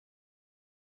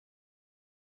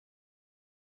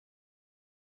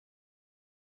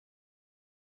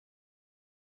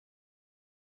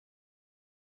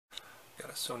Got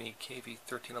a Sony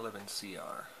KV-1311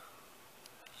 CR.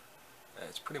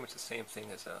 It's pretty much the same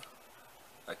thing as a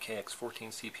KX14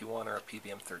 CP1 or a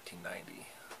PVM 1390.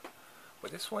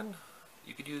 But this one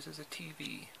you could use as a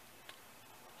TV.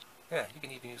 Yeah, you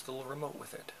can even use the little remote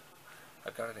with it.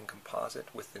 I've got it in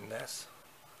composite with the NES.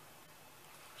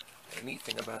 The neat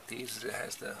thing about these is it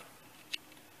has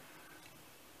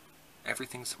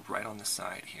everything's right on the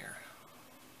side here.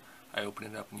 I open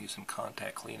it up and use some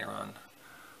contact cleaner on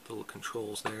the little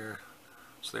controls there,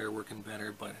 so they're working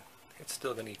better, but it's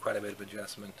still going to need quite a bit of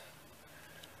adjustment.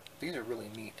 These are really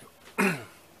neat.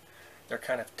 They're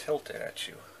kind of tilted at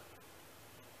you,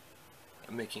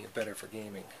 making it better for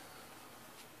gaming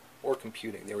or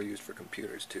computing. They were used for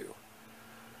computers too.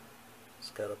 It's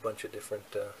got a bunch of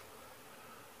different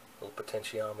little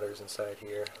potentiometers inside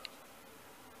here.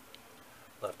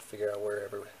 I'll have to figure out where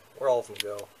all of them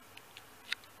go.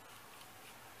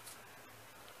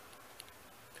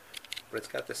 But it's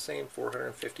got the same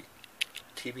 450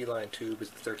 TV line tube as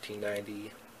the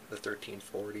 1390, the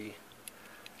 1340,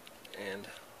 and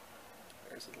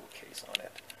there's a little case on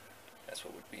it. That's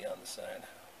what would be on the side.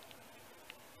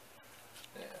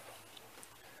 Yeah.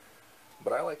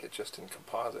 But I like it just in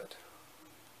composite.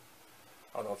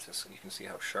 I don't know if you can see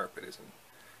how sharp it is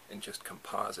in just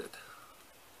composite.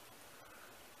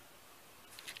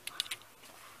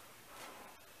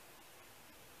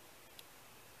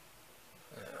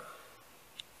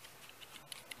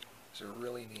 These are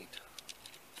really neat.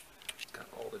 It's got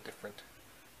all the different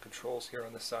controls here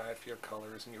on the side for your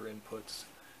colors and your inputs.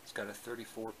 It's got a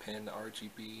 34-pin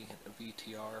RGB, a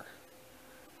VTR,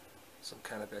 some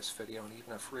kind of S-video, and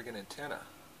even a friggin' antenna.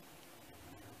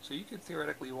 So you could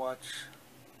theoretically watch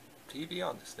TV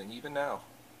on this thing, even now,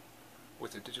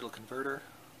 with a digital converter,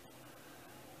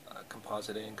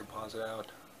 composite in, composite out.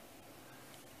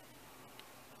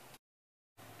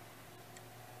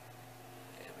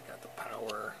 And we got the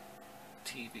power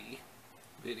TV,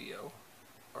 video,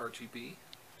 RGB.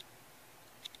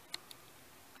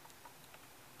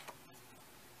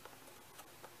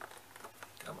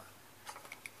 Come on.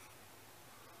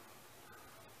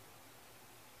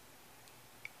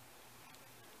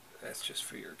 That's just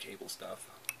for your cable stuff.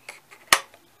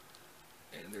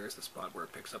 And there's the spot where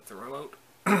it picks up the remote.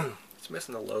 It's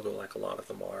missing the logo like a lot of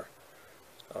them are.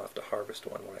 I'll have to harvest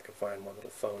one when I can find one little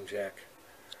phone jack.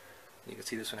 You can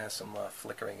see this one has some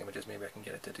flickering images. Maybe I can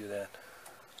get it to do that.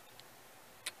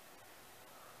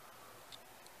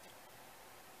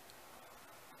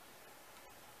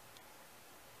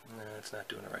 No, it's not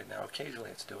doing it right now.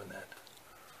 Occasionally it's doing that.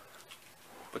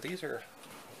 But these are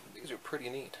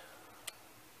pretty neat.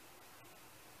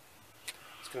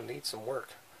 It's going to need some work,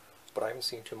 but I haven't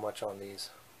seen too much on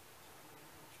these.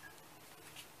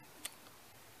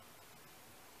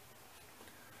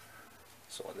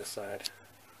 So on this side,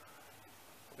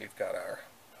 we've got our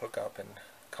hookup and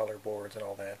color boards and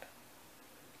all that.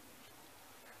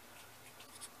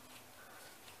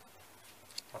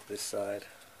 Off this side,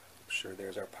 I'm sure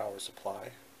there's our power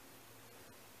supply.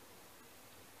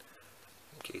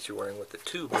 In case you're wondering what the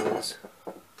tube is,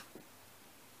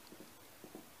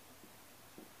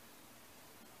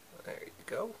 there you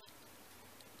go.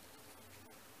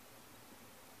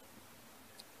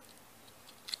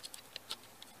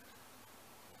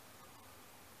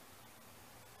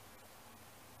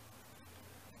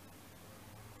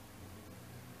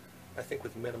 I think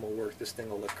with minimal work this thing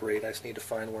will look great. I just need to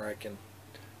find where I can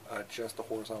adjust the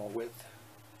horizontal width.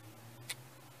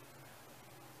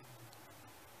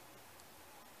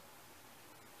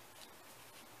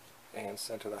 And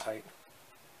center the height.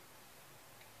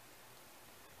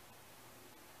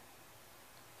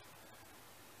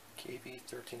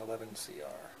 KV-1311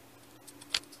 CR.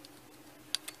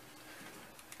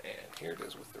 And here it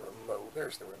is with the remote.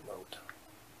 There's the remote.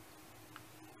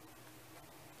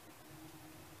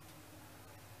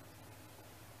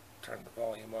 Turn the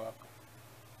volume up.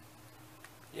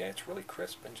 Yeah, it's really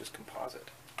crisp and just composite.